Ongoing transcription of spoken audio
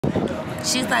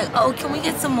She's like, oh, can we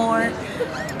get some more?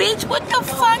 Bitch, what the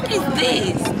fuck is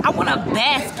this? I want a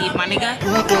basket, my nigga.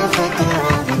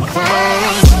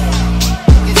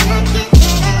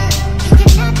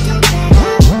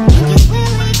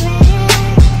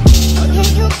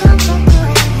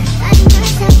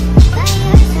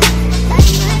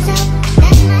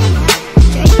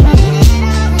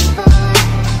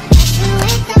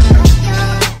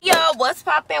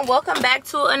 Welcome back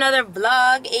to another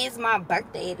vlog. It's my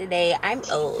birthday today. I'm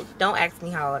old. Don't ask me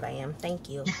how old I am. Thank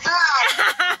you. Did you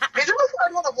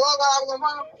record on the vlog while I was on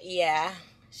home? Yeah.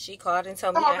 She called and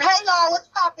told me. Hey y'all, what's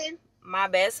poppin'? My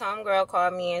best homegirl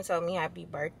called me and told me happy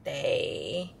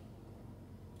birthday.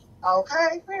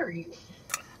 Okay, period.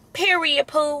 Period,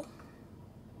 poo.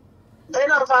 They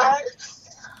know the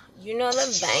vibes. You know the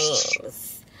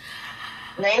veins.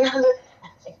 They know the...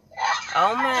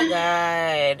 Oh my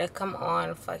god, come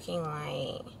on, fucking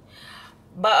light.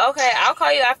 But okay, I'll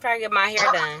call you after I get my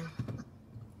hair done.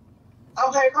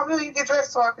 Okay, come here, you get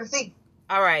dressed so I can see.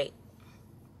 Alright.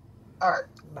 Alright.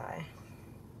 Bye.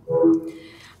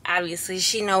 Obviously,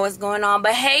 she know what's going on.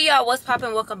 But hey, y'all, what's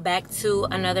poppin'? Welcome back to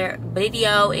another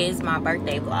video. It's my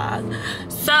birthday vlog.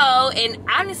 So, and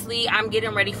honestly, I'm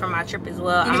getting ready for my trip as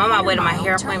well. I'm on my way to my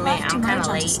hair appointment. I'm kind of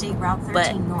late,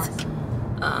 but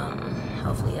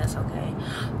hopefully that's okay.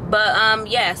 But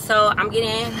yeah, so I'm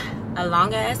getting a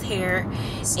long ass hair.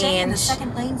 Stay in the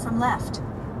second lane from left.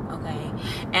 Okay,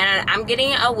 and I'm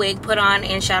getting a wig put on,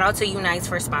 and shout out to UNice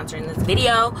for sponsoring this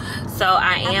video. So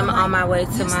I am on my way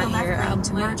to my hair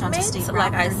appointment.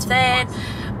 Like I said,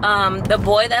 the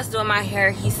boy that's doing my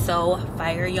hair, he's so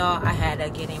fire, y'all. I had to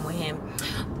get in with him.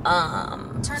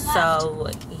 So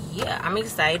yeah, I'm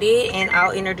excited, and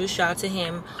I'll introduce y'all to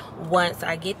him once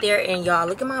I get there. And y'all,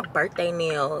 look at my birthday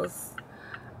nails.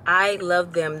 I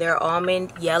love them. They're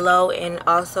almond yellow, and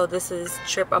also this is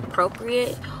trip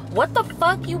appropriate. What the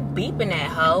fuck you beeping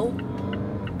at, ho?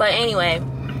 But anyway,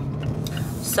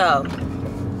 so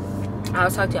I'll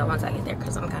talk to y'all once I get there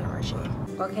because I'm kind of rushing.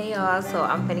 Okay, y'all, so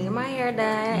I'm finna get my hair done,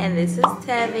 and this is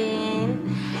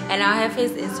Tevin, and I'll have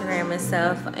his Instagram and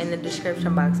stuff in the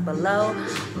description box below.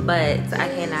 But I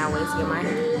cannot wait to get my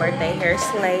birthday hair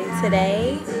slayed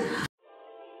today.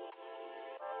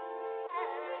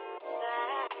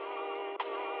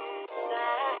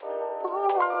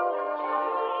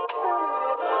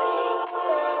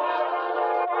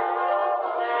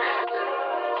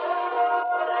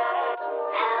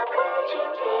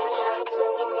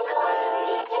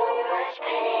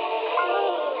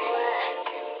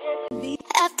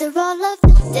 After all of the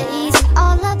days,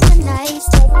 all of the nights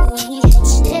that we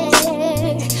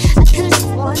shared, I could have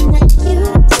sworn that you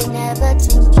would never do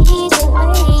me the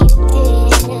way you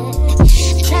did.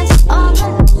 And after all of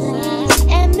the plans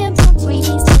and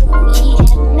memories that we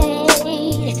had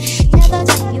made, never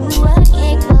that you were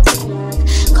capable of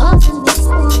causing me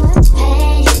so much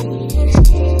pain.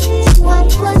 What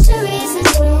was the reason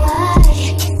why?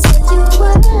 Said you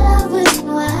were in love with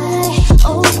why?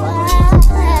 Oh, why?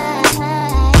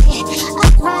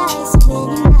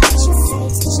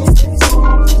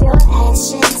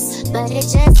 But it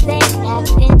just ain't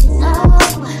happening, no.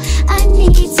 I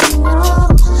need to know,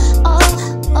 oh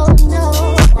no.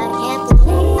 I can't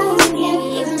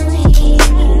believe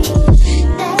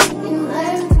that you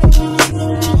hurt me.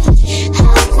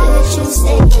 How could you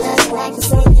say love like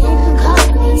something, call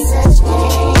me such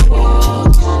pain?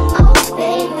 Oh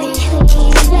baby,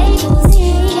 please,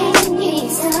 can you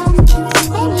tell me?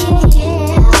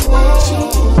 Yeah,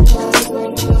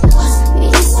 cause me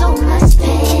so much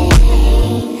pain.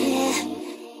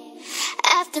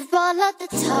 After all of the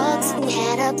talks we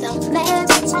had about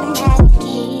marriage and having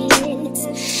kids,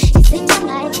 you think I'm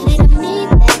likely to me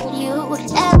that you would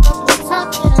ever put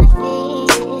something like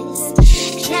this?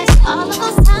 And after all of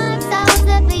those times I was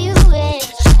there for you, and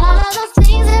all of those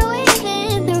things that we've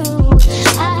been through,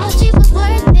 I thought she was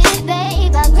worth it,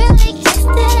 babe. I really can't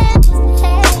stand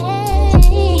this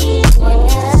pain.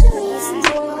 What's the reason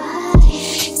why?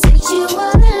 Since you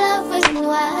were in love with me,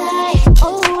 why?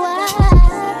 Oh, why?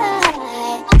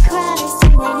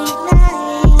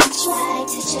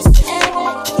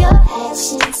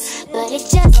 But it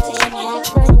just ain't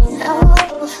happening, no.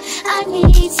 I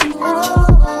need to know.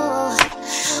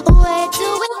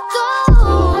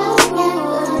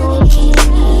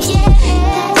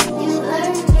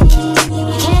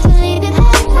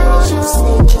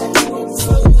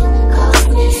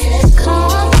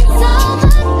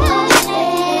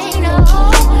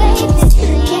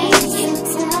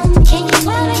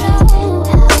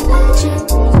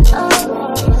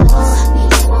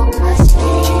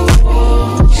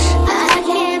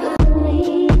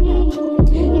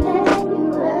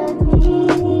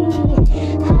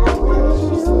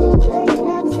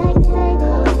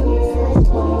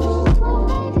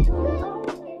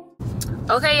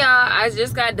 I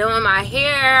just got done with my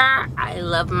hair. I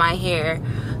love my hair.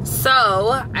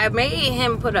 So I made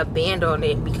him put a band on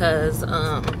it because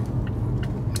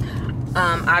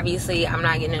obviously I'm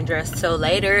not getting dressed till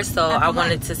later, so I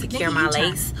wanted to secure my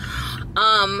lace.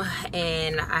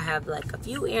 And I have like a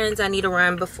few errands I need to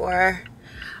run before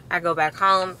I go back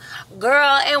home.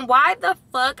 Girl, and why the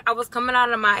fuck I was coming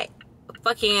out of my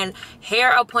fucking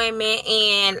hair appointment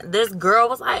and this girl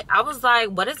was like, I was like,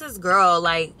 what is this girl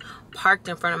like parked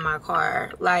in front of my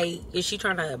car? Like, is she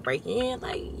trying to break in?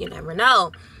 Like, you never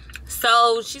know.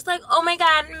 So she's like, oh my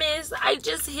god, miss, I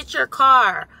just hit your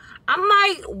car. I'm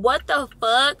like, what the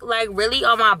fuck? Like, really,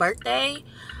 on my birthday?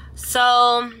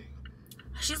 So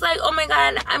she's like, oh my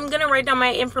god, I'm gonna write down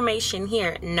my information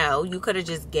here. No, you could have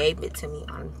just gave it to me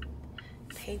on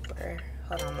paper.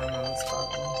 Hold on, my mom's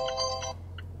calling.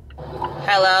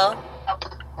 Hello?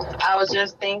 I was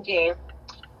just thinking,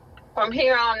 from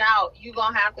here on out, you're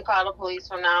going to have to call the police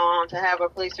from now on to have a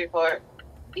police report.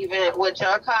 Even with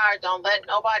your car, don't let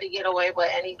nobody get away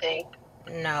with anything.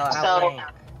 No, I wouldn't.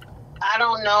 I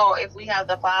don't know if we have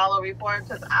to file a report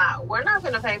because we're not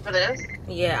going to pay for this.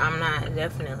 Yeah, I'm not,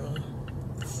 definitely.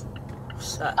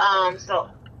 So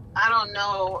I don't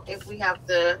know if we have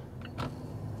to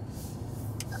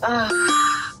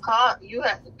call. You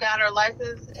got her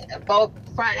license, both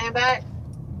front and back?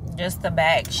 Just the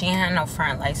back. She ain't had no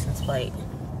front license plate.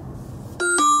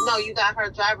 No, you got her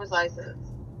driver's license.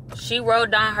 She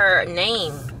wrote down her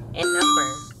name and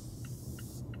number.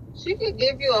 She could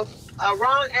give you a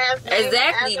wrong ass name.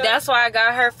 Exactly. That's why I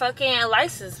got her fucking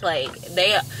license plate.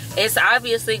 It's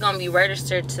obviously gonna be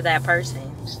registered to that person.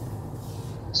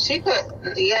 She could,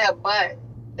 yeah, but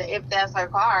if that's her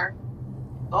car,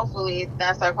 hopefully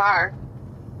that's her car.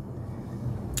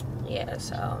 Yeah,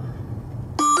 so.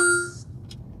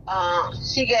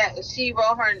 She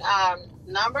wrote her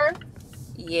number.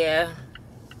 Yeah.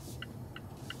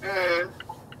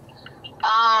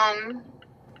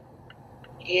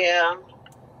 Yeah.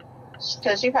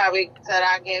 Because she probably said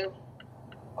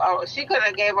she could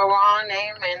have gave a wrong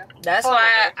name and. That's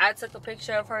why I took a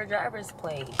picture of her driver's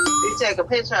plate. You take a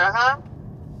picture of her?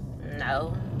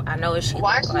 No, I know what she.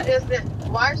 Why she just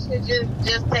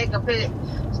take a picture?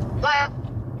 Like,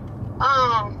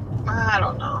 I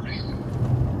don't know.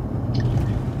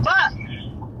 But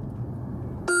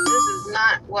this is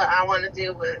not what I want to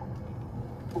deal with.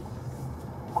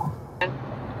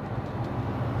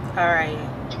 Alright.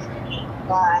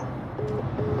 Bye.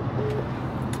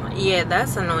 Yeah,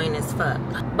 that's annoying as fuck.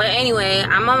 But anyway,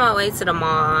 I'm on my way to the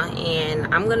mall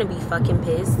and I'm gonna be fucking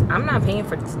pissed. I'm not paying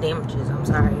for these damages, I'm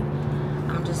sorry.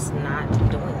 I'm just not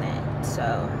doing that.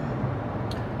 So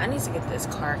I need to get this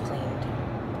car cleaned.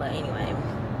 But anyway,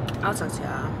 I'll talk to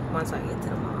y'all once I get to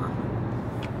the mall.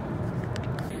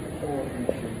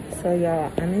 So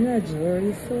y'all, I'm in a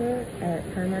jewelry store at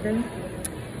Perimeter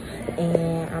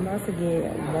and I'm about to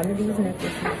get one of these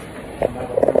necklaces.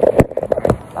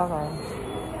 Okay.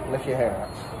 Lift your hair up.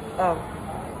 Oh.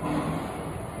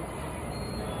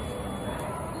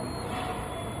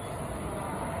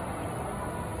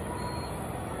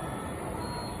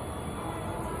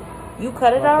 You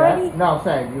cut it like already? That? No, I'm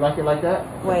saying, you like it like that?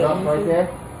 Wait, right there?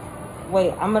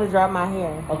 Wait, I'm gonna drop my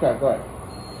hair. Okay, go ahead.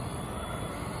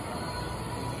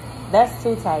 That's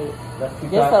too tight. That's too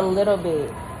Just tight? a little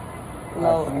bit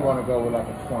low. So you want to go with like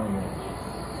a 20 inch.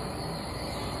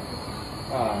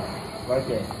 Right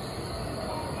there.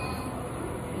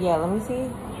 Yeah, let me see.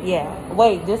 Yeah.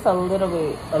 Wait, just a little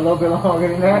bit. A little bit longer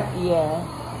than that? Yeah.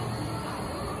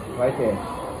 Right there.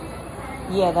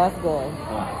 Yeah, that's good.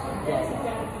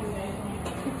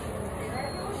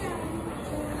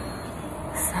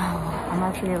 So, I'm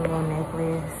about to get a little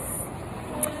necklace.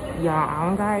 Y'all, I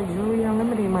don't got jewelry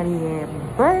unlimited money yet,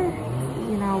 but,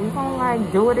 you know, we gonna,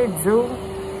 like, do what it do.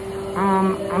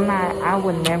 I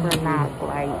would never not,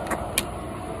 like,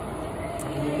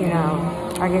 you know,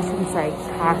 I guess you could say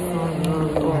costume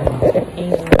jewelry or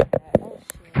anything like that. Oh,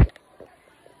 shit.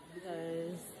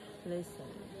 Because, listen,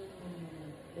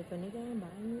 if a nigga ain't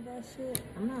buying me that shit,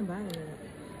 I'm not buying it.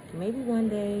 Maybe one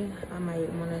day I might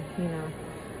want to, you know,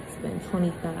 spend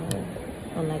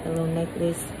 $20,000 on like a little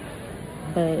necklace,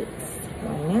 but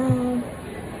right now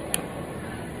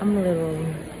I'm a little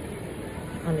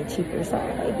on the cheaper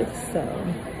side. So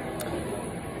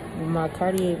my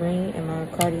Cartier ring and my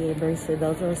Cartier bracelet,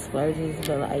 those are splurges,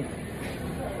 but like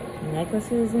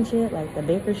necklaces and shit, like the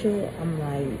bigger shit, I'm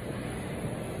like,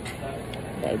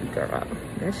 baby girl,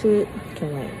 that shit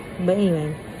can wait. But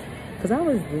anyway, because I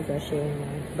always do that shit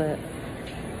anyway, but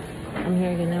I'm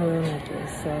here getting a real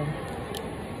necklace,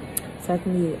 so I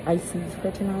can get icy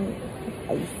for tonight.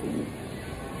 Icy.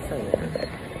 So yeah.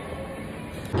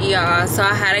 Y'all, so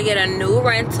I had to get a new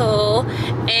rental,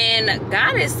 and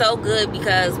God is so good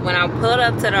because when I pulled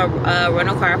up to the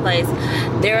rental car place,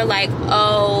 they're like,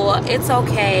 oh, it's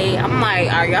okay. I'm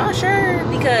like, are y'all sure?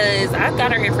 Because I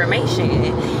got her information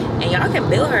and y'all can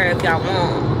bill her if y'all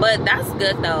want. But that's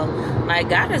good though. Like,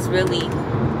 God is really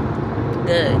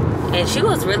good, and she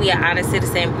was really an honest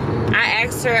citizen. I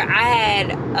asked her, I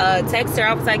had text her,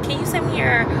 I was like, can you send me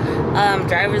your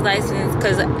driver's license?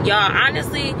 Because y'all,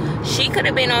 honestly, she could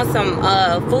have been on some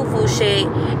foo-foo shit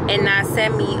and not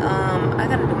sent me I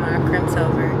gotta do my crimps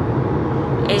over,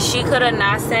 and she could have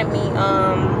not sent me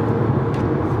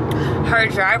her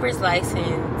driver's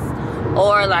license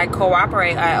or like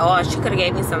cooperate at all. She could have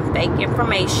gave me some fake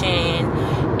information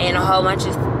and a whole bunch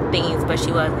of things, but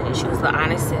she wasn't. She was an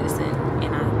honest citizen,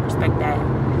 and I respect that.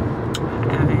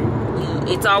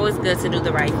 It's always good to do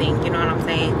the right thing, you know what I'm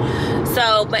saying?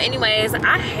 So, but anyways,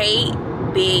 I hate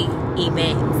big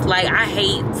events. Like, I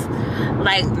hate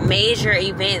like major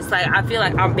events. Like, I feel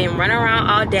like I've been running around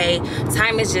all day.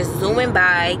 Time is just zooming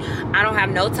by. I don't have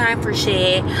no time for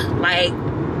shit. Like,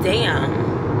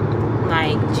 damn.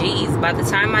 Like, geez, by the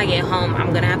time I get home,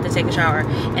 I'm gonna have to take a shower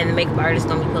and the makeup artist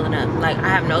gonna be pulling up. Like, I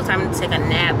have no time to take a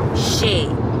nap. Shit.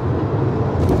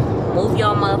 Move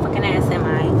your motherfucking ass in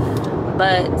my.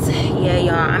 But yeah,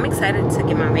 y'all, I'm excited to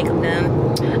get my makeup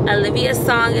done. Olivia's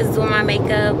song is doing my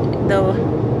makeup though,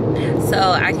 so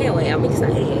I can't wait. I'm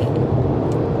excited.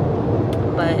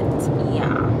 But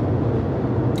yeah,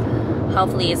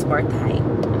 hopefully it's worth the hype.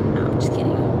 No, I'm just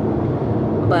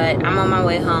kidding. But I'm on my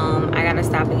way home. I gotta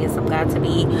stop and get some got to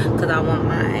be, because I want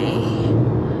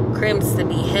my crimps to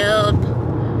be held.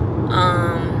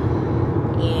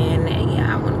 And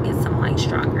yeah, I want to get some like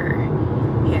stronger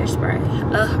hairspray.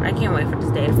 Ugh, I can't wait for this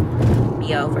day to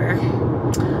be over.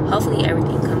 Hopefully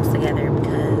everything comes together,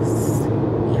 because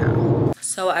yeah.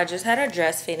 So I just had a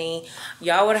dress fitting.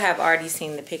 Y'all would have already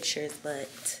seen the pictures,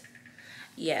 but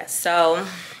yeah. So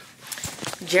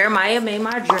Jeremiah made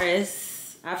my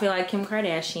dress. I feel like Kim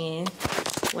Kardashian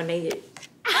when they get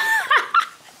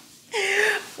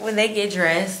when they get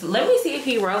dressed. Let me see if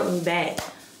he wrote me back.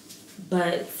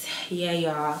 But yeah,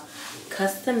 y'all,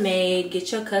 custom made.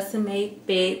 Get your custom made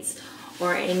fits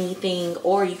or anything,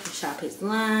 or you can shop his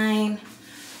line.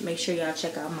 Make sure y'all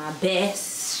check out my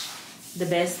best, the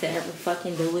best to ever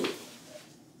fucking do it.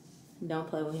 Don't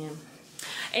play with him.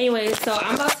 Anyway, so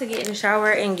I'm about to get in the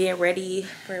shower and get ready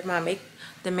for my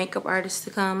the makeup artist to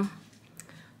come.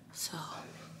 So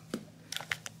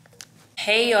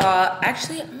hey y'all,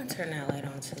 actually I'm gonna turn that light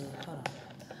on too. Hold on,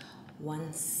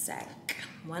 one sec,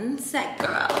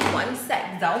 girl, one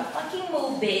sec. Don't fucking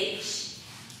move, bitch.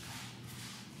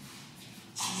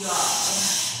 Y'all,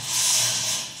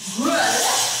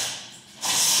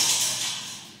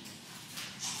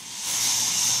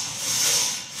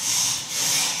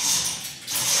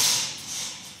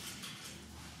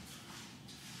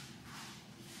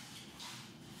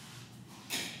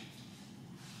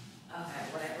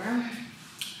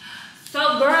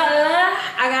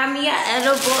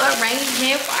 edible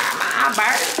arrangement for my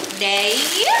birthday.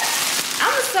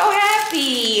 I'm so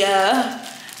happy.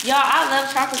 Y'all, I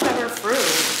love chocolate covered fruit.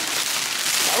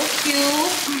 So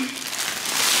cute.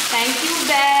 Thank you,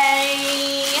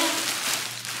 babe.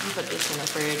 I'm gonna put this in the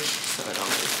fridge so it don't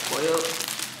get spoiled.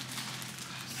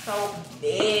 So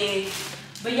big.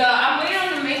 But y'all, I'm waiting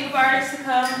on the makeup artist to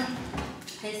come.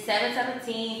 It's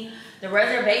 7:17. The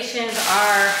reservations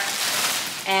are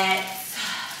at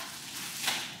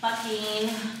fucking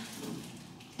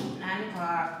 9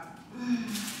 o'clock.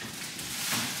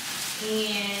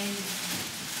 And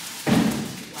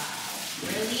wow,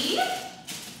 really?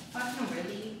 Fucking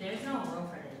really? There's no room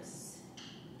for this.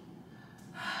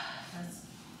 That's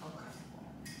okay.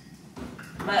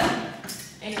 But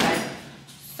anyway,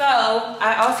 so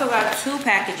I also got 2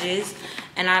 packages,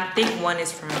 and I think one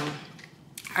is from,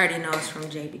 I already know it's from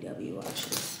JBW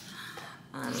Watches,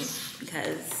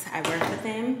 because I work with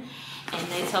them. And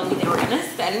they told me they were gonna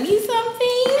send me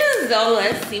something. So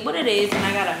let's see what it is. And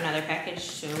I got another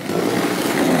package too.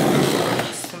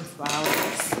 Some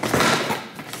flowers.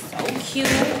 So cute.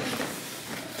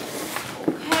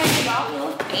 Okay, y'all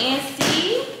look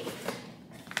fancy.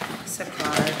 It's a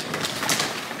card.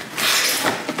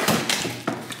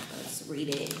 Let's read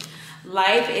it.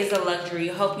 Life is a luxury.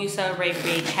 Hope you celebrate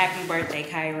big. Happy birthday,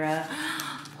 Kirah.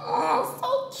 Oh,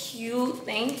 so cute.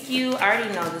 Thank you. I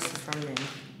already know this is from them.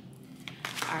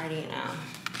 I already know.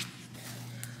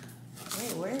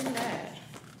 Wait, where is that?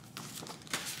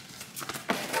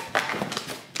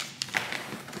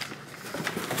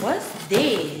 What's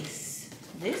this?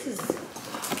 This is,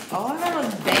 oh, I got a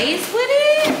base with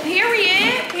it?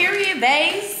 Period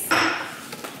base.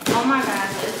 Oh my God,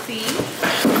 let's see.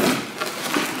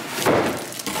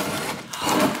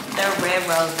 The red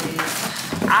roses.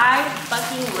 I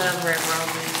fucking love red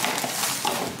roses.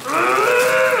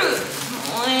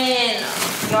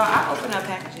 Y'all, I open up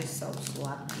packages so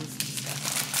sloppy.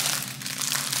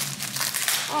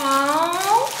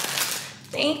 Aww.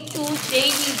 Thank you,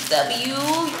 JBW. You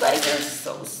guys are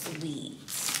so sweet.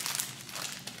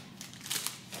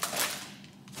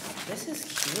 This is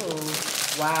cute.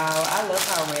 Wow, I love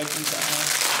how red these are.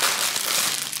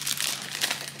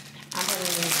 I'm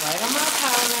putting these right on my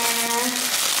counter.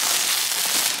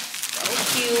 So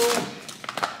cute.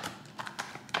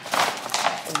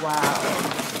 Wow.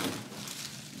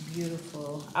 Beautiful.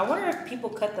 I wonder if people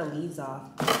cut the leaves off.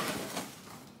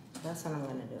 That's what I'm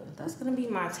gonna do. That's gonna be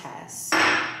my task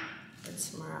for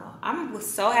tomorrow. I'm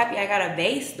so happy I got a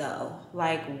vase though.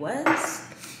 Like what?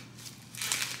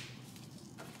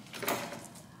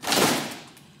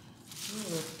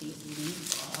 Lift these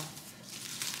leaves off.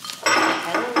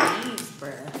 Hella leaves,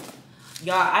 bruh.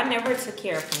 Y'all, I never took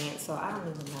care of plants, so I don't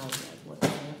even know like what the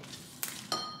heck.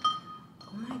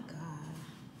 Oh my God.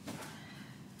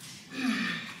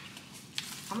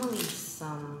 I'm gonna leave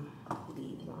some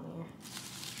leaves on here.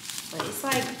 But it's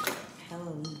like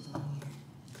hella leaves on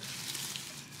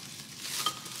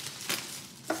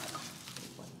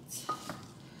here.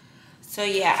 So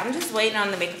yeah, I'm just waiting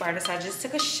on the makeup artist. I just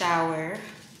took a shower.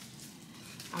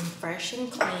 I'm fresh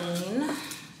and clean.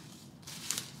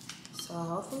 So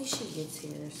hopefully she gets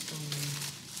here soon.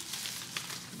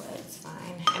 But it's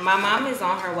fine. And my mom is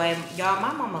on her way. Y'all,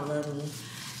 my mama love me.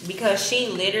 Because she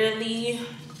literally,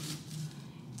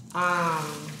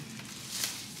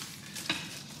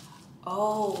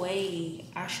 oh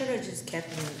wait, I should have just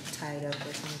kept them tied up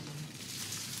or something.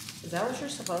 Is that what you're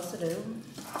supposed to do?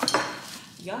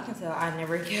 Y'all can tell I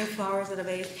never give flowers in a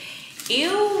vase.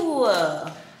 Ew!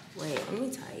 Wait, let me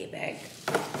tie it back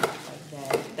like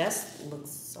that. That looks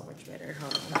so much better.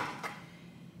 Hold on.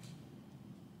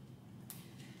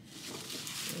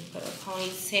 Let me put a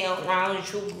ponytail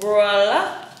around you,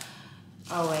 girl.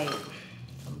 Oh wait,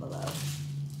 from below.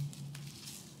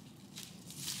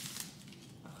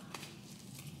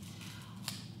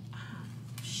 Oh,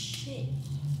 shit.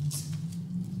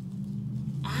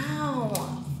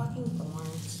 Ow, fucking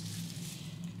thorns.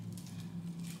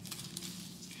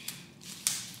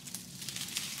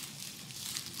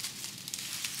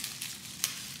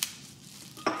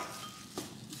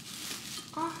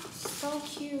 Oh, so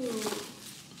cute.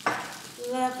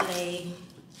 Lovely.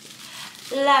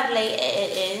 Lovely,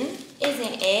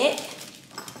 isn't it?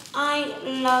 I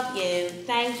love you.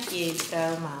 Thank you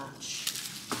so much.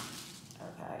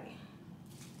 Okay.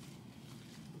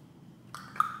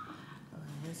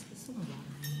 Let's get some water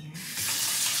in here.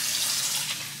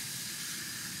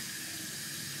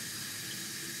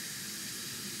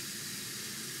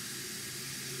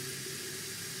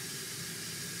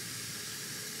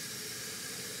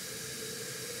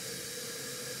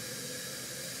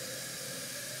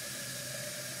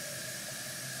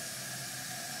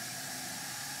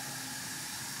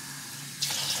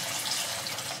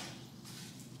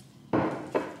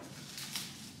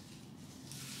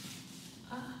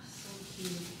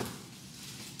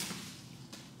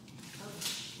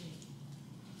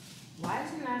 Why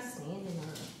is it not standing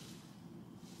up?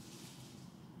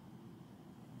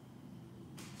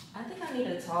 I think I need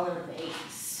a taller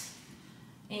base.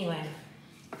 Anyway,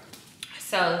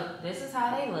 so this is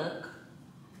how they look.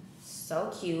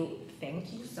 So cute.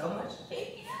 Thank you so much.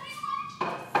 Thank you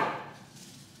very much.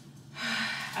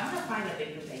 I'm gonna find a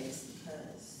bigger base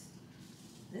because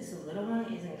this little one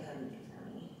isn't cutting it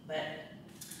for me. But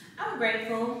I'm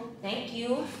grateful. Thank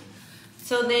you.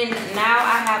 So then now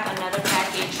I have another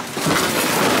package.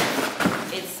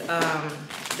 It's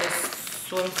this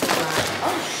swimsuit line.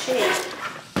 Oh shit.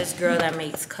 This girl that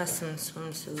makes custom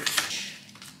swimsuits.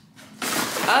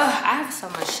 I have so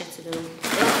much shit to do.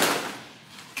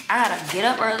 I gotta get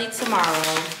up early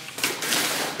tomorrow.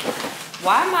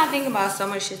 Why am I thinking about so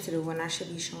much shit to do when I should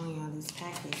be showing y'all this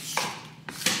package?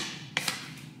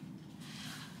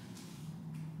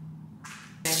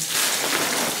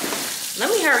 Let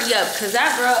me hurry up, because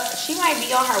that girl, she might be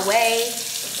on her way,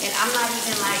 and I'm not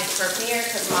even, like, prepared,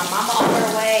 because my mama on her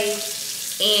way,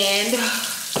 and,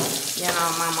 you know,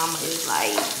 my mama is,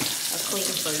 like, a clean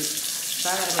freak, so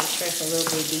I gotta make sure it's a little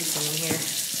bit decent in here,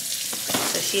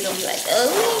 so she don't be like, oh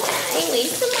my God, I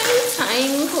wasted my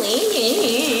time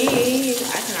cleaning.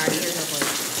 I can already hear her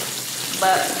voice,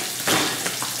 but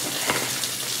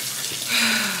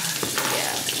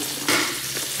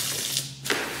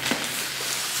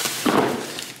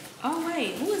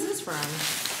who is this from?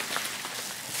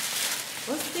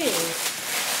 What's this?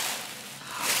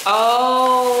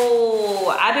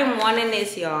 Oh, I've been wanting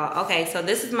this, y'all. Okay, so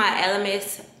this is my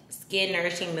Elemis Skin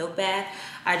Nourishing Milk Bath.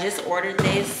 I just ordered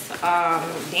this.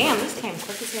 Damn, this came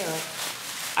quick as hell.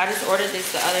 I just ordered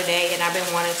this the other day, and I've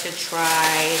been wanting to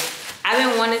try. I've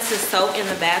been wanting to soak in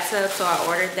the bathtub, so I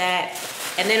ordered that.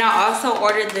 And then I also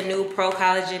ordered the new Pro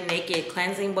Collagen Naked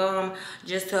Cleansing Balm,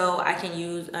 just so I can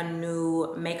use a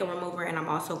new makeup remover. And I'm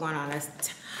also going on a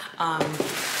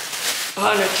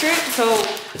trip, so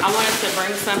I wanted to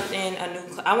bring something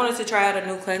I wanted to try out a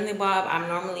new cleansing balm. I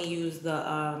normally use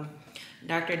the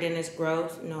Dr. Dennis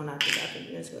Gross. No, not the Dr.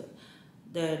 Dennis Gross.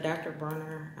 The Dr.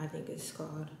 Bronner, I think it's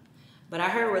called. But I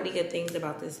heard really good things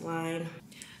about this line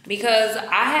because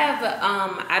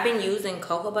I've been using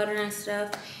cocoa butter and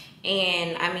stuff,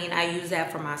 and I mean I use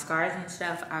that for my scars and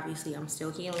stuff. Obviously I'm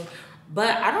still healing,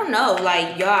 but I don't know,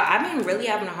 like y'all, I've been really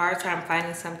having a hard time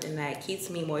finding something that keeps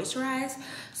me moisturized.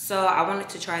 So I wanted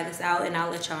to try this out, and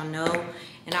I'll let y'all know.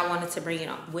 And I wanted to bring it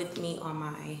with me on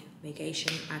my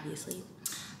vacation, obviously.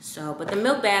 So, but the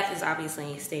milk bath is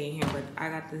obviously staying here, but I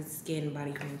got the skin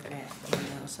body cream for that.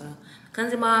 So,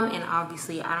 cleansing balm, and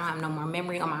obviously I don't have no more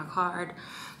memory on my card.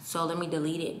 So let me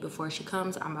delete it before she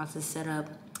comes. I'm about to set up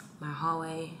my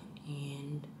hallway,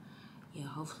 and yeah,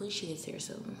 hopefully she gets here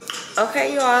soon.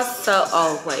 Okay, y'all, so,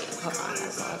 oh wait, hold on, I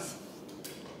gotta pause.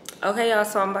 Okay, y'all,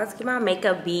 so I'm about to get my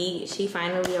makeup beat. She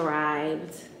finally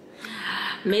arrived.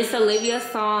 Miss Olivia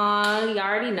Song, you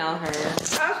already know her.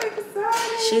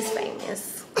 She's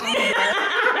famous.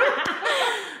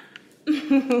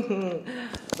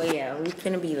 But yeah, we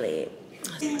finna be lit.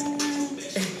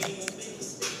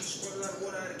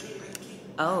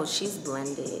 Oh, she's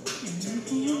blended.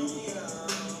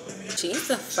 She's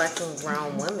a fucking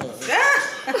grown woman.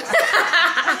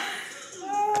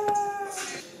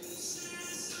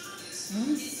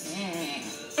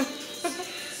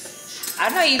 I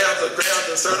know you.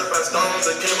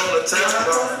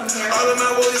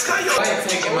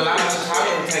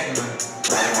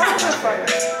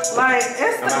 Like,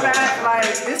 it's the best.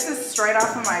 Like, this is straight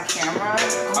off of my camera.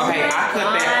 Okay, I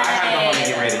cut that. I gotta go home and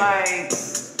get ready. Like,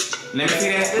 let me see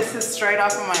that. This is straight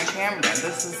off of my camera.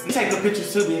 This is. You take good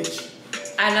pictures too, bitch.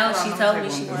 I know, she told me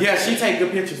she wanted. Yeah, she take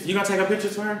good pictures. You gonna take her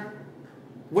pictures for her?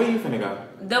 Where you finna go?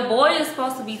 The boy is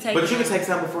supposed to be taking. But you can take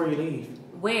some before you leave.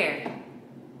 Where?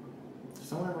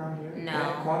 Somewhere around here.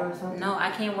 No. Corner or something? No,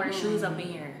 I can't wear shoes up in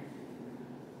here.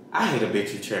 I hate a bitch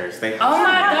who cherish. Oh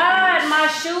my God, my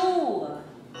shoe.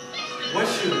 What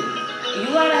shoe? You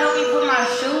gotta help me put my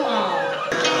shoe on.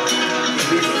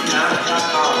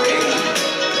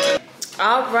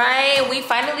 All right, we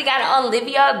finally got an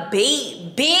Olivia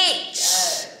beat, bitch.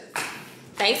 Yes.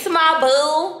 Thanks to my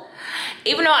boo.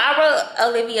 Even though I wrote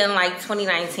Olivia in like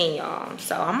 2019, y'all.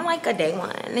 So I'm like a day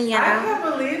one. Yeah. I can't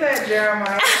believe that,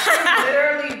 Jeremiah. She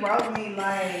literally wrote me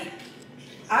like,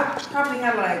 I probably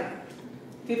had like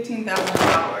 15,000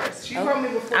 followers. She wrote me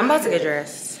before. I'm about to get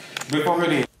dressed. Before her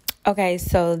day. Okay,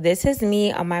 so this is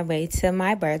me on my way to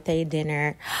my birthday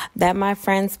dinner that my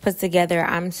friends put together.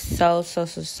 I'm so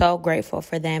grateful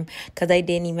for them because they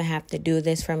didn't even have to do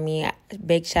this for me.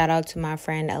 Big shout out to my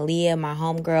friend Aaliyah, my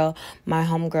homegirl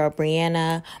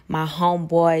Brianna, my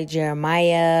homeboy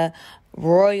Jeremiah,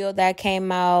 Royal that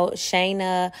came out,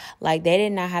 Shayna. Like, they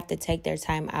did not have to take their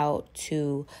time out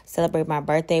to celebrate my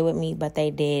birthday with me, but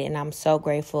they did, and I'm so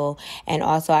grateful. And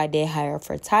also I did hire a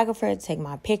photographer to take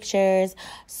my pictures.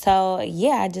 So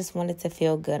yeah, I just wanted to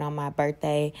feel good on my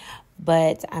birthday,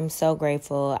 but I'm so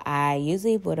grateful. I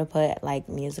usually would have put like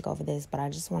music over this, but I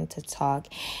just wanted to talk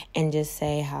and just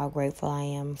say how grateful I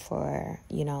am for,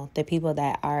 you know, the people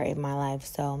that are in my life.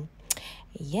 So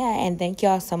yeah, and thank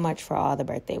y'all so much for all the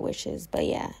birthday wishes. But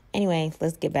yeah, anyway,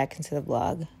 let's get back into the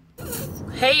vlog.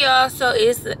 Hey y'all, so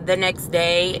it's the next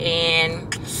day, and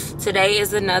today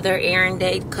is another errand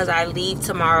day because I leave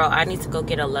tomorrow. I need to go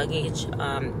get a luggage,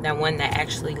 that one that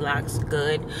actually locks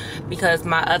good, because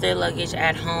my other luggage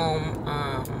at home,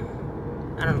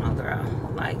 I don't know, girl,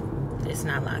 like, it's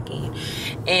not locking.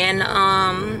 And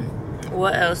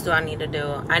what else do I need to do?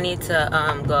 I need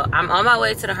to go. I'm on my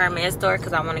way to the Hermes store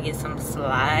because I want to get some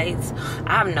slides.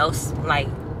 I have no like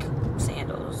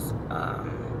sandals,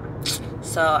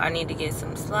 so I need to get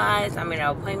some slides. I made an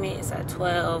appointment. It's at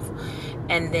 12,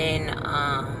 and then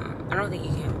I don't think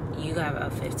you have a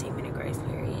 15-minute grace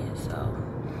period. So,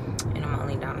 and I'm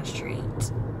only down the street.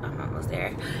 I'm almost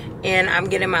there, and I'm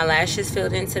getting my lashes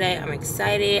filled in today. I'm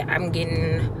excited.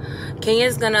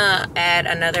 Kenya's gonna add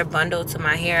another bundle to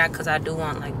my hair because I do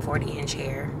want like 40-inch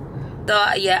hair.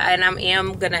 So yeah, and I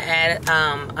am gonna add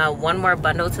one more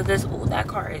bundle to this. Oh, that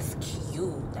car is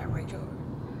cute. That Range Rover.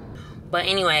 But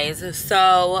anyways,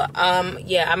 so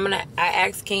yeah, I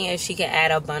asked Kenya if she could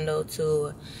add a bundle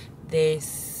to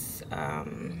this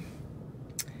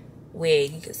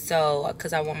wig, so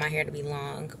because I want my hair to be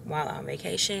long while on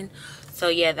vacation. So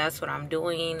yeah, that's what I'm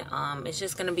doing. It's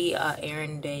just gonna be a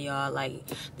errand day, y'all. Like,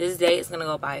 this day is gonna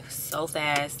go by so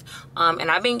fast. And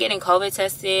I've been getting COVID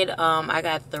tested. I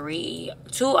got 2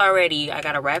 already. I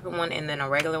got a rapid one and then a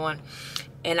regular one.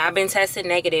 And I've been tested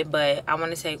negative, but I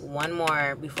want to take 1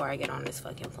 more before I get on this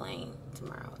fucking plane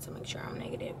tomorrow to make sure I'm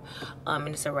negative. And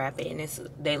it's a rapid, and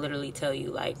they literally tell you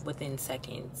like within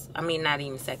seconds. I mean, not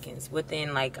even seconds,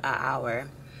 within like an hour.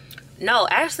 No,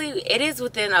 actually, it is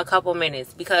within a couple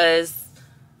minutes because,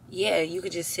 yeah, you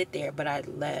could just sit there. But I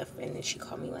left, and then she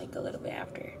called me like a little bit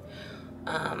after.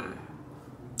 And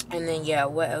then yeah,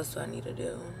 what else do I need to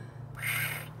do?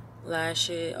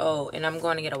 Lashes. Oh, and I'm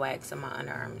going to get a wax on my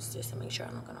underarms just to make sure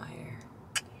I don't got no hair.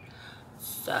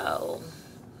 So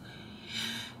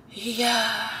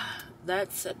yeah,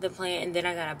 that's the plan. And then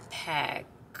I gotta pack.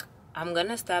 I'm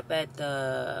gonna stop at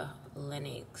the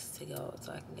Lennox to go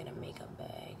so I can get a makeup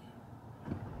bag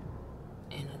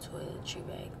and a toiletry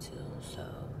bag too. So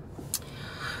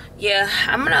yeah,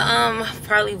 I'm gonna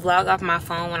probably vlog off my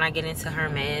phone when I get into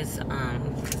Hermes,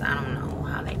 because I don't know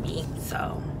how they be.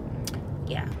 So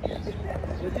yeah.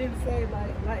 But didn't say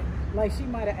like she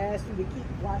might have asked you to keep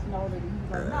watching all of it. He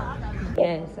was like, nah, I gotta.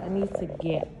 Yes, I need to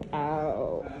get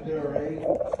out. Right.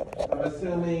 I'm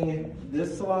assuming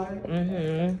this slide.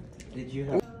 Mm-hmm. Did you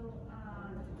have?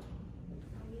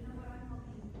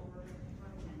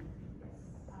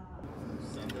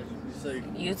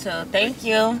 You too. Thank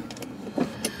you.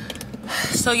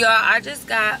 So y'all, I just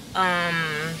got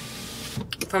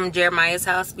from Jeremiah's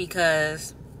house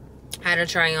because I had to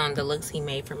try on the looks he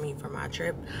made for me for my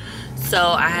trip. So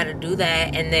I had to do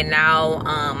that. And then now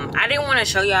I didn't want to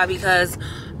show y'all because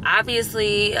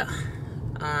obviously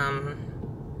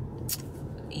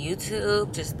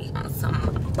YouTube just be on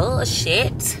some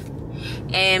bullshit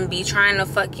and be trying to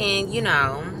fucking, you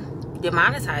know,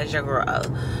 demonetize your girl.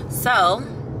 So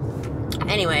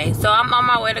anyway, so I'm on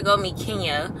my way to go meet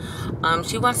Kenya.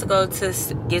 She wants to go to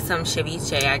get some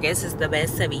ceviche. I guess it's the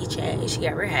best ceviche she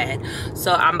ever had.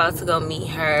 So I'm about to go meet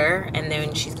her, and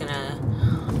then she's gonna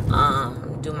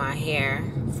do my hair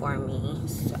for me.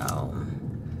 So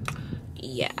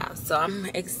yeah, so I'm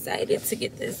excited to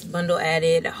get this bundle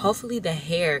added. Hopefully the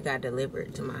hair got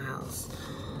delivered to my house,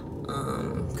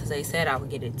 because they said I would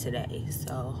get it today.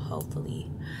 So hopefully,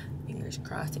 fingers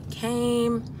crossed, it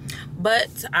came.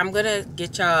 But I'm gonna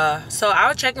get y'all, so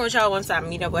I'll check in with y'all once I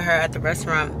meet up with her at the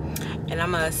restaurant, and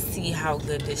I'm gonna see how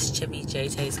good this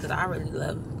ceviche tastes, because I really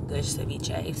love good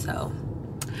ceviche. So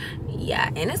yeah,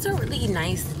 and it's a really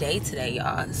nice day today,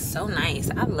 y'all. It's so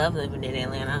nice. I love living in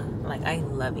Atlanta. Like, I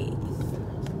love it.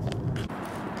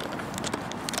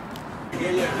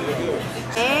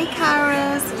 Hey,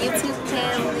 Kirah's YouTube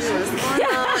family, what's going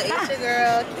on? It's your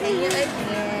girl, Kenya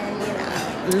again, you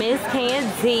know. Miss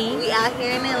Candy. We out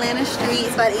here in Atlanta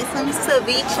streets, about to eat some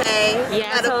ceviche.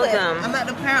 Yeah, I told them. I'm about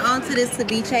to pair onto this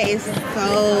ceviche. It's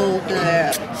so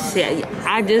good. Shit,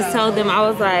 I just told them, I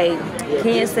was like,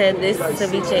 Kenya said this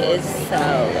ceviche is so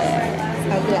good.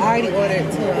 Okay, I already ordered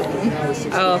 2 of them.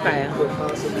 Oh, okay.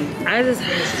 I just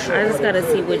gotta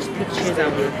see which pictures I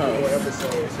want to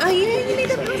post. Oh yeah, you need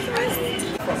to post first.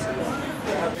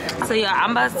 So yeah,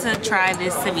 I'm about to try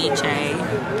this ceviche.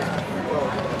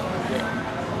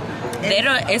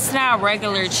 It's not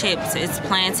regular chips, it's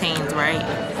plantains, right?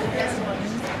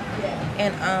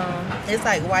 And it's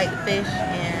like white fish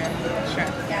and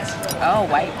shrimp. Oh,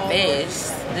 white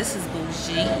fish. This is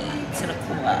bougie to the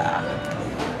core.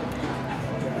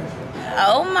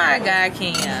 Oh my God,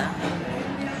 Kenya.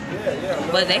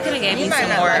 But they could have gave me some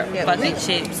more fucking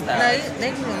chips though. No,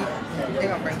 they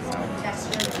gonna bring some.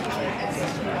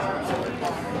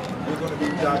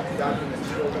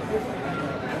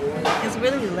 It's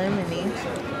really lemony.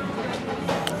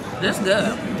 That's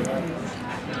good.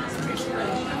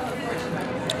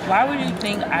 Why would you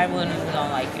think I wouldn't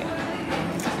don't like it?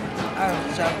 I'm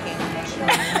joking.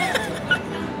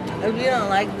 If you don't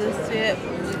like this tip,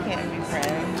 we can't be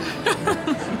friends.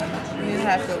 You just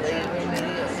have to leave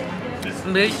immediately.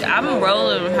 Bitch, I'm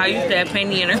rolling how you said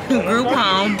Penny in a group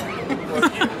home.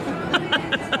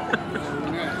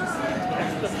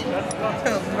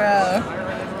 Bro.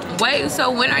 Wait, so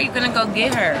when are you gonna go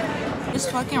get her? This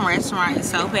fucking restaurant is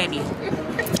so petty.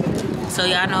 So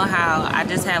y'all know how I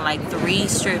just had like 3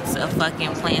 strips of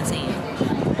fucking plantain.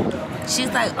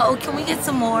 She's like, oh, can we get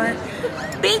some more?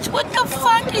 Bitch, what the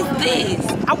fuck is this?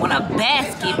 I want a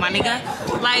basket, my nigga.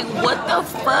 Like, what the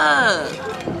fuck?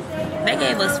 They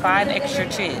gave us 5 extra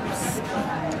chips.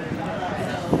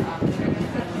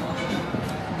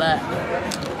 But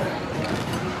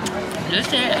this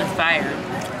shit is fire.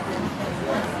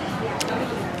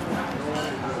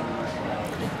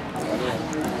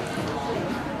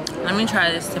 Let me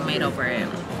try this tomato bread.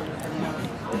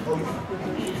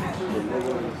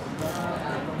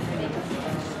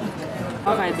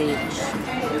 Okay, bitch.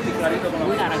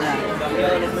 We gotta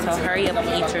go. So hurry up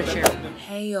and eat your chip.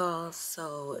 Hey y'all,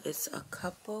 so it's a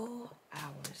couple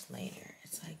hours later.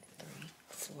 It's like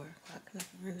 3-4 o'clock in the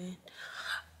morning.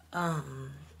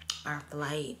 Our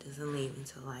flight doesn't leave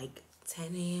until like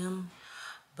 10 a.m.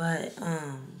 But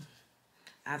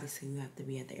obviously we have to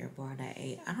be at the airport at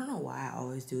 8. I don't know why I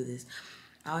always do this.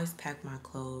 I always pack my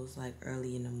clothes like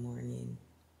early in the morning.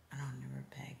 I don't never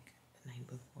pack the night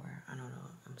before. I don't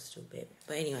know. I'm stupid.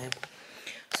 But anyway,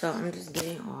 so I'm just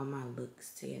getting all my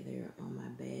looks together on my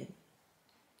bed.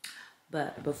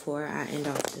 But before I end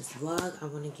off this vlog, I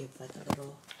want to give like a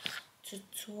little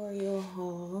tutorial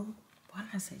haul. Why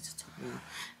did I say tutorial?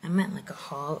 I meant like a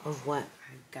haul of what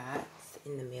I got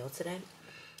in the mail today.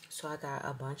 So I got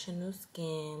a bunch of new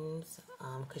skins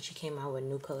because she came out with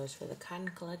new colors for the cotton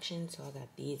collection. So I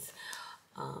got these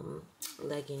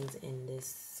leggings in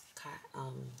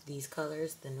these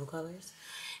colors, the new colors.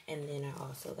 And then I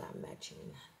also got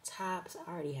matching tops.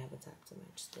 I already have a top to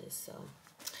match this. So,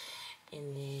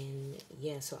 and then,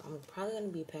 yeah, so I'm probably going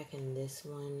to be packing this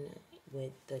one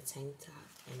with the tank top.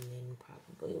 And then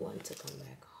probably one to come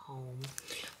back home.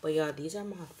 But y'all, these are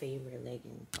my favorite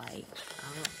leggings. Like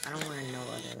I don't wear no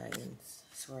other leggings,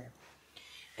 I swear.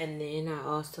 And then I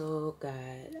also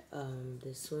got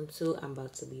this swimsuit I'm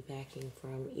about to be packing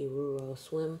from Iruro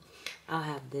Swim. I'll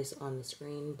have this on the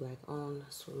screen. Black owned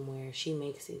swimwear. She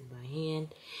makes it by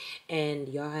hand. And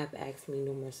y'all have asked me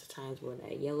numerous times where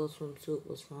that yellow swimsuit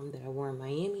was from that I wore in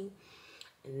Miami,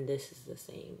 and this is the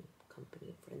same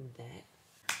company for that.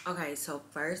 Okay, so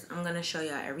first I'm gonna show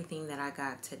y'all everything that I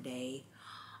got today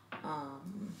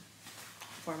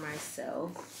for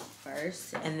myself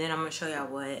first, and then I'm gonna show y'all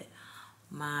what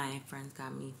my friends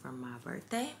got me for my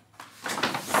birthday.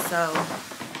 So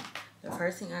the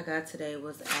first thing I got today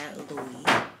was at Louis.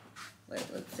 Wait,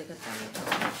 let's take a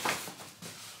thumbnail.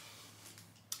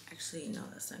 Actually, no,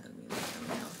 that's not gonna be my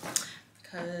thumbnail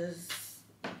because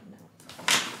no.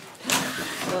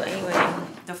 So anyway,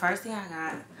 the first thing I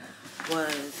got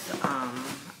was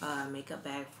a makeup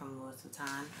bag from Louis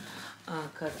Vuitton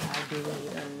because I do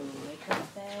need a new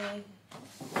makeup bag,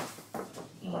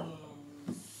 and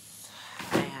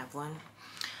I have one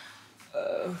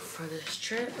for this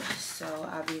trip. So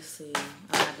obviously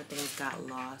a lot of things got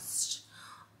lost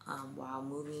while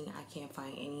moving. I can't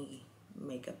find any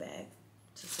makeup bag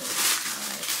to set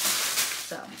aside,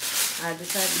 so I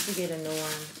decided to get a new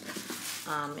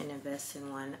one and invest in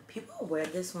one. People wear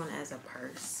this one as a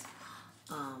purse.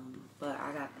 But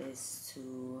I got this to,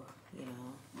 you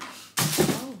know,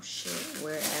 oh shit,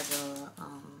 wear as a,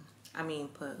 I mean,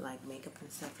 put like makeup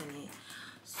and stuff in it.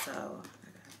 So I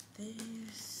got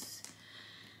this.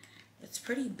 It's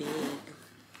pretty big.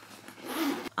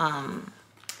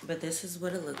 But this is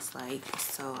what it looks like.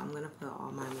 So I'm gonna put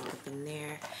all my makeup in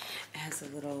there. It has a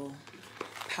little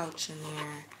pouch in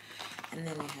there, and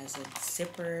then it has a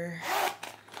zipper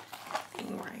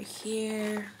thing right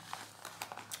here,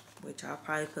 which I'll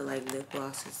probably put like lip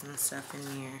glosses and stuff in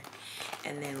here,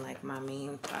 and then like my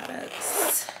main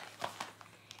products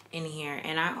in here.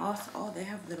 And I also, oh, they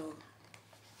have little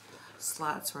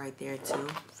slots right there too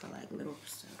for like little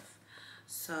stuff.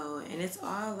 So, and it's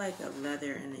all like a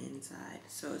leather in the inside,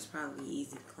 so it's probably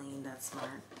easy to clean. That's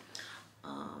smart.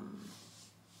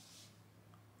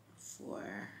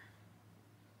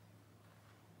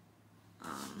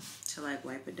 To like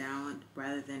wipe it down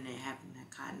rather than it having that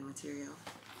cotton material.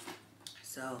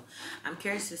 So I'm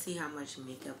curious to see how much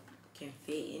makeup can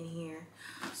fit in here.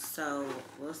 So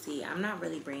we'll see. I'm not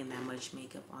really bringing that much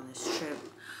makeup on this trip.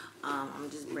 I'm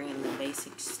just bringing the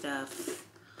basic stuff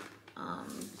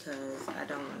because I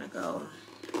don't want to go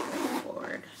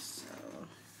forward. So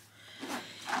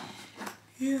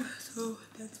yeah, so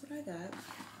that's what I got.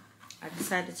 I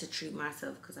decided to treat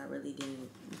myself because I really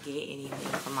didn't get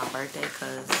anything for my birthday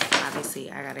because obviously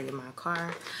I gotta get my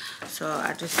car. So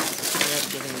I just ended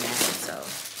up getting that. So,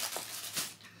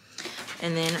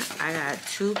 and then I got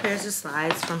 2 pairs of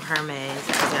slides from Hermes,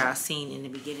 as y'all seen in the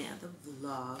beginning of the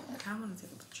vlog. I kind of want to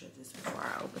take a picture of this before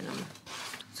I open them.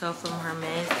 So from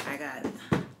Hermes, I got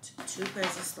 2 pairs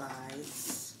of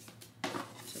slides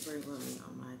to bring with me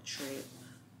on my trip.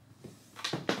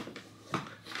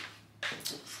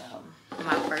 So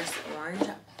my first orange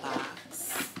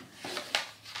box.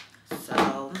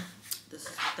 So this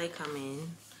is what they come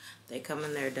in. They come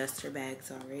in their duster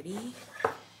bags already.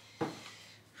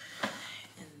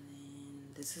 And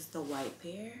then This is the white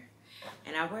pair.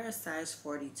 And I wear a size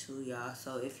 42, y'all.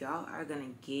 So if y'all are gonna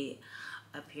get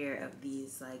a pair of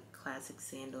these like classic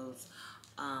sandals,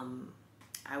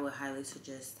 I would highly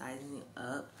suggest sizing it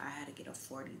up. I had to get a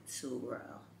 42, bro.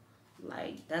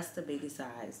 Like, that's the biggest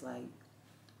size. Like,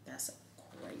 that's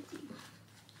crazy.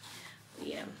 But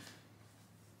yeah.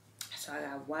 So I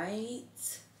got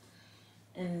white.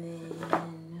 And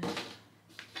then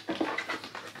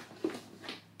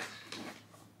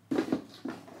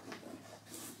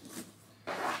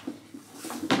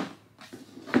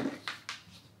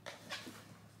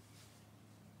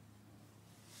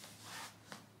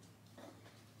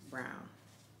brown.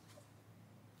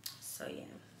 So yeah,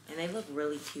 and they look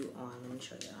really cute on. Let me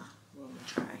show y'all. We're gonna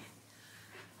try.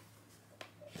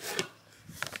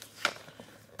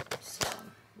 So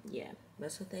yeah,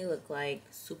 that's what they look like.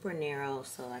 Super narrow.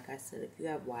 So like I said, if you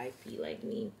have wide feet like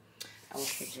me, I would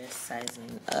suggest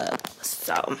sizing up.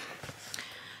 So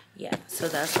yeah, so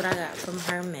that's what I got from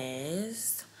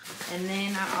Hermes. And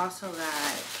then I also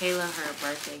got Kayla her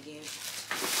birthday gift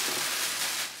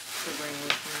to bring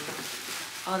with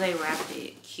me. Oh, they wrapped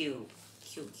it. Cute.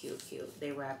 Cute.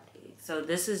 They wrapped it. So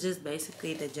this is just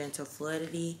basically the Gentle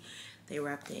Fluidity. They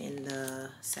wrapped it in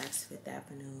the Saks Fifth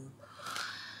Avenue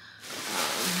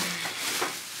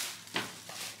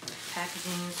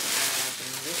packaging. So I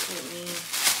bring this with me.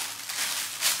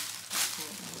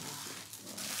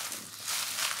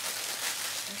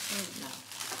 No.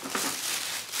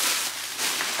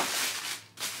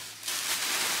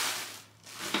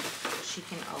 She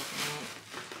can open it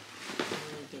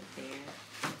when we get there.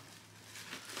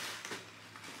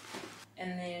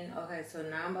 And then, okay, so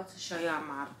now I'm about to show y'all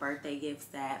my birthday gifts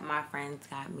that my friends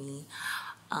got me,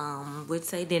 which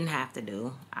they didn't have to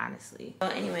do, honestly. So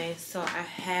anyway, so I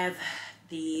have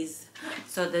these.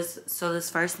 So this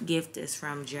first gift is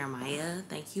from Jeremiah.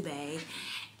 Thank you, Bday.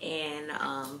 And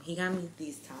he got me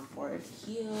these Tom Ford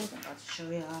heels. I'm about to show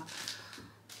y'all.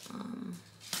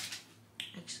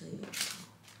 Actually,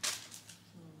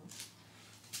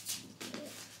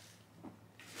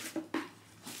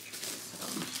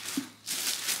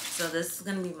 so this is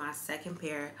gonna be my second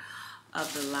pair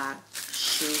of the lock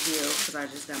shoe heels because I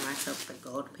just got myself the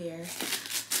gold pair.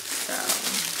 So,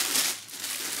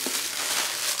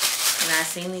 when I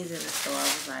seen these in the store, I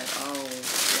was like, oh wow,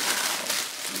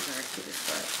 these are cute as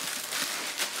fuck.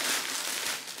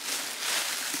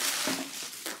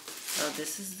 So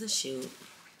this is the shoe.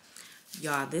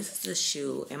 Y'all, this is the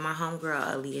shoe, and my homegirl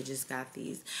Aaliyah just got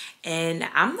these. And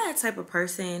I'm that type of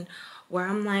person where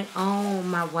I'm like, oh,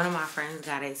 one of my friends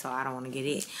got it, so I don't want to get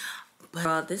it.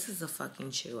 But this is a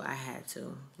fucking shoe. I had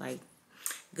to. Like,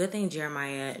 good thing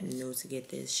Jeremiah knew to get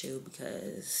this shoe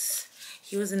because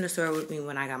he was in the store with me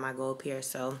when I got my gold pair,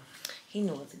 so he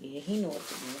knew what to get. He knew what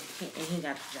to do, and he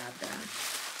got the job done.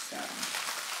 So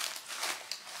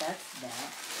that's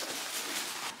that.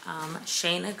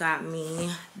 Shayna got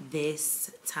me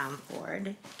this Tom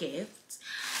Ford gift.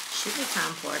 She's a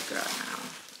Tom Ford girl now.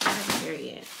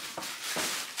 Period.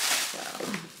 So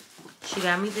she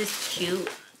got me this cute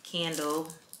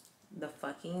candle, the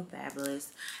fucking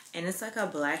fabulous, and it's like a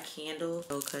black candle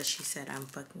because she said I'm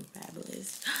fucking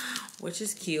fabulous, which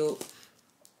is cute.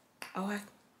 Oh, I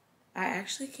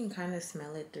actually can kind of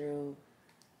smell it through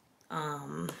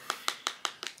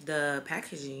the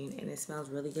packaging, and it smells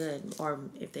really good, or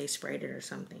if they sprayed it or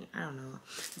something, I don't know,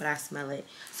 but I smell it.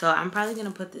 So I'm probably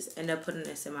gonna end up putting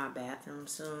this in my bathroom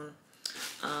soon.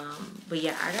 But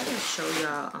yeah, I gotta show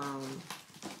y'all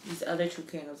these other two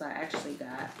candles I actually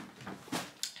got.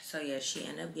 So yeah, she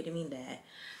ended up getting me that.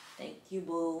 Thank you,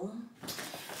 boo.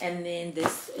 And then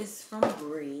this is from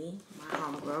Bree, my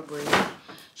homegirl Bree.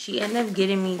 She ended up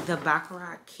getting me the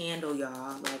Baccarat candle,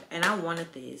 y'all. Like, and I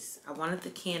wanted this. I wanted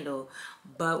the candle,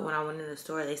 but when I went in the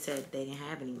store, they said they didn't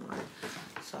have any more.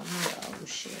 So I'm like, oh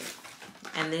shit.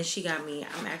 And then she got me,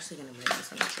 I'm actually gonna bring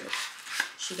this on the trip.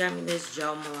 She got me this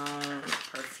Jo Malone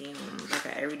perfume, like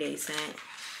an everyday scent.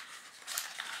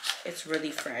 It's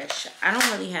really fresh. I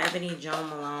don't really have any Jo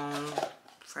Malone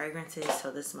fragrances,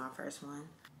 so this is my first one.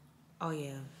 Oh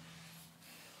yeah,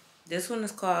 this one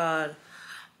is called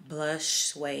Blush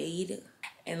Suede,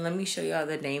 and let me show y'all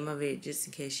the name of it just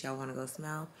in case y'all want to go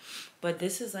smell. But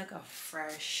this is like a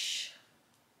fresh,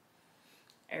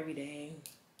 everyday,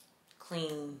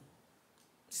 clean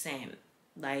scent.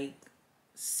 Like,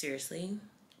 seriously,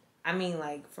 I mean,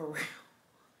 like, for real.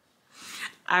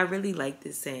 I really like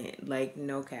this scent, like,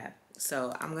 no cap.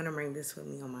 So I'm gonna bring this with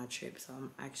me on my trip, so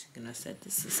I'm actually gonna set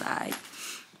this aside.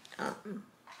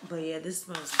 But yeah, this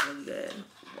smells really good.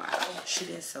 Wow, she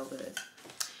did so good.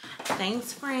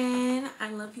 Thanks, friend. I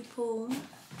love you, Pooh.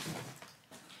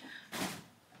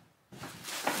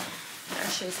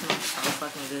 That's shit smells so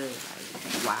fucking good.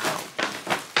 Like, wow.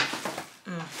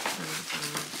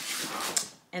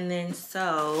 And then,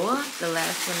 so, the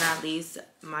last but not least,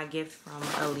 my gift from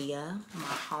Aaliyah, my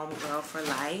homegirl for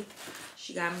life.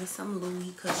 She got me some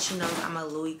Louis because she knows I'm a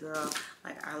Louis girl.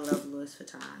 Like, I love Louis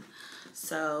Vuitton.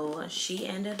 So, she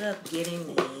ended up getting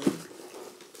me...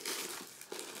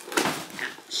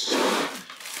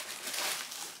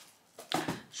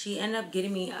 She ended up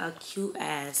getting me a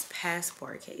cute-ass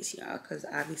passport case, y'all. Because,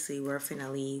 obviously, we're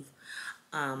finna leave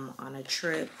on a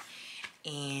trip.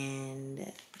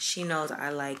 And she knows I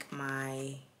like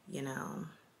my, you know,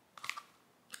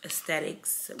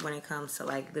 aesthetics when it comes to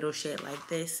like little shit like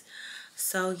this.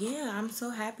 So yeah, I'm so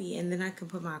happy. And then I can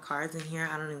put my cards in here.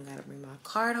 I don't even gotta bring my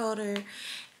card holder.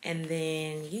 And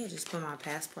then yeah, just put my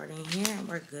passport in here and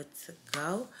we're good to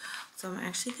go. So I'm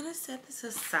actually gonna set this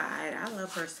aside. I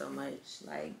love her so much.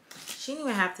 Like, she didn't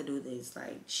even have to do this.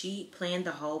 Like, she planned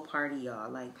the whole party, y'all.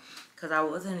 Like, cause I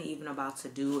wasn't even about to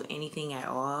do anything at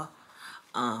all.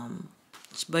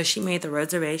 But she made the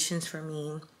reservations for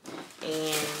me,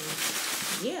 and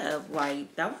yeah,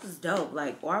 like, that was dope.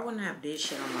 Like, or I wouldn't have did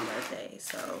shit on my birthday.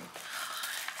 So,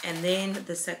 and then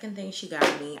the second thing she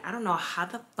got me, I don't know how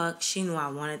the fuck she knew I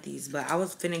wanted these, but I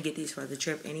was finna get these for the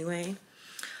trip anyway.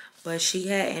 But she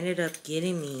had ended up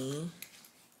getting me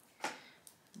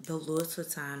the Louis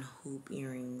Vuitton hoop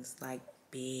earrings. Like,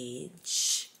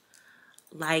 bitch,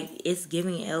 like, it's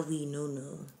giving LV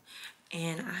Nunu.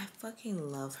 And I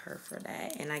fucking love her for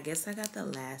that. And I guess I got the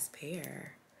last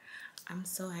pair. I'm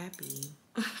so happy.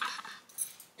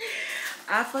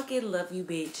 I fucking love you,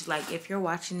 bitch. Like, if you're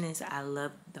watching this, I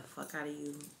love the fuck out of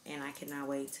you. And I cannot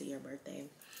wait till your birthday.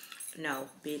 No,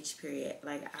 bitch, period.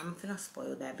 Like, I'm finna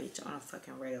spoil that bitch on a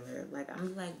fucking regular. Like,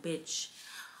 I'm like, bitch,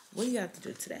 what do you have to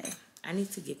do today? I need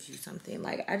to give you something.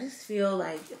 Like, I just feel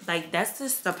like that's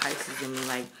just the Pisces in me.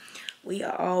 Like, we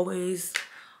always...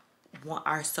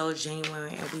 are so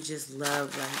genuine and we just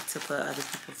love like to put other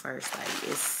people first. Like,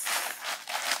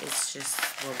 it's just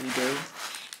what we do.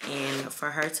 And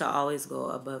for her to always go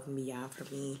above and beyond for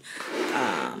me,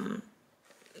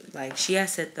 like, she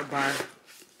has set the bar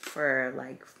for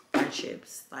like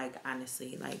friendships, like,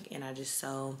 honestly. Like, and I'm just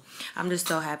so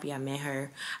happy I met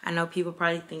her. I know people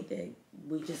probably think that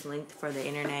we just linked for the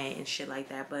internet and shit like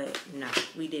that, but no,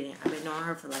 we didn't. I've been knowing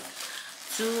her for like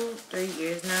 2-3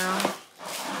 years now.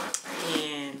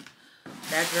 And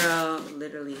that girl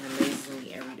literally amazes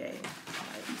me every day.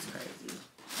 Like, it's crazy.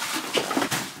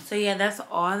 So yeah, that's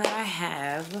all that I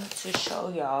have to show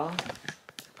y'all.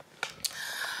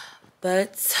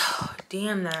 But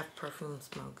damn, that perfume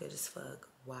smells good as fuck.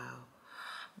 Wow.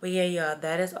 But yeah, y'all,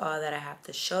 that is all that I have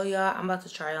to show y'all. I'm about to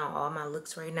try on all my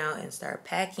looks right now and start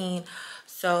packing.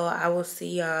 So I will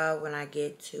see y'all when I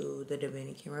get to the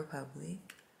Dominican Republic.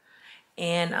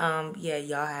 And yeah,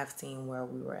 y'all have seen where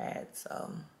we were at.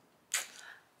 So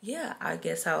yeah, I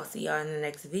guess I'll see y'all in the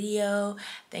next video.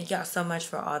 Thank y'all so much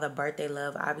for all the birthday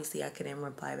love. Obviously, I couldn't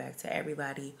reply back to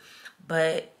everybody,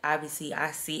 but obviously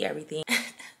I see everything.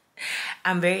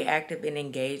 I'm very active and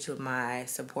engaged with my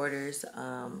supporters,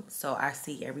 so I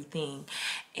see everything.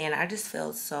 And I just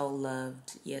felt so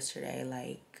loved yesterday,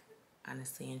 like,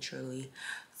 honestly and truly.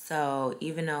 So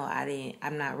even though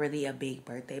I'm not really a big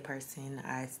birthday person,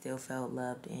 I still felt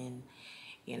loved. And,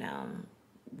 you know,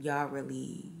 y'all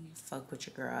really fuck with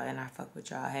your girl, and I fuck with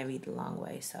y'all heavy the long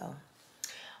way. So,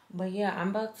 but yeah, I'm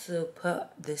about to put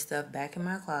this stuff back in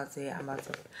my closet. I'm about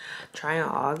to try on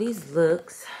all these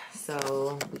looks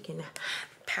so we can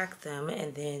pack them,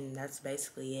 and then that's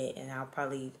basically it. And it'll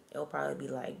probably be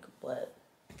like, what,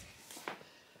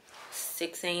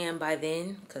 6 a.m. by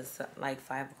then, because like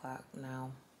 5 o'clock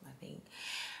now, I think.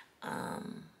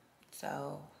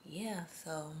 So yeah,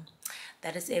 so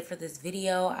that is it for this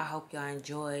video. I hope y'all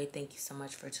enjoyed. Thank you so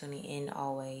much for tuning in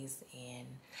always and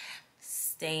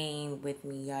staying with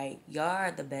me. Like, y'all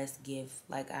are the best gift.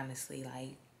 Like, honestly,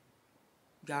 like,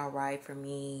 y'all ride for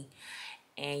me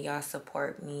and y'all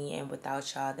support me, and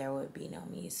without y'all there would be no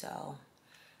me. So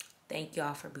thank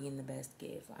y'all for being the best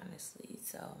gift, honestly.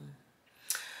 So,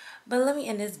 but let me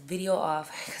end this video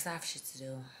off because I have shit to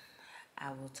do. I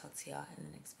will talk to y'all in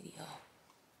the next video.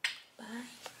 Bye.